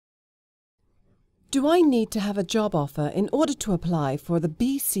Do I need to have a job offer in order to apply for the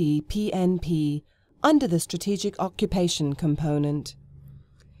BC PNP under the Strategic Occupation component?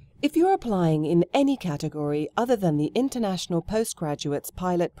 If you're applying in any category other than the International Postgraduates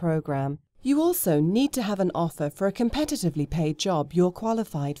Pilot Program, you also need to have an offer for a competitively paid job you're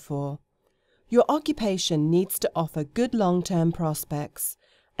qualified for. Your occupation needs to offer good long-term prospects,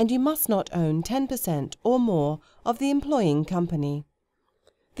 and you must not own 10% or more of the employing company.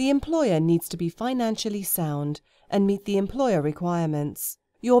 The employer needs to be financially sound and meet the employer requirements.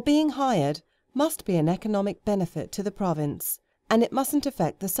 Your being hired must be an economic benefit to the province, and it mustn't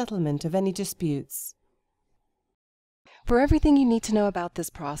affect the settlement of any disputes. For everything you need to know about this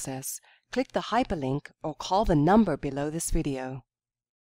process, click the hyperlink or call the number below this video.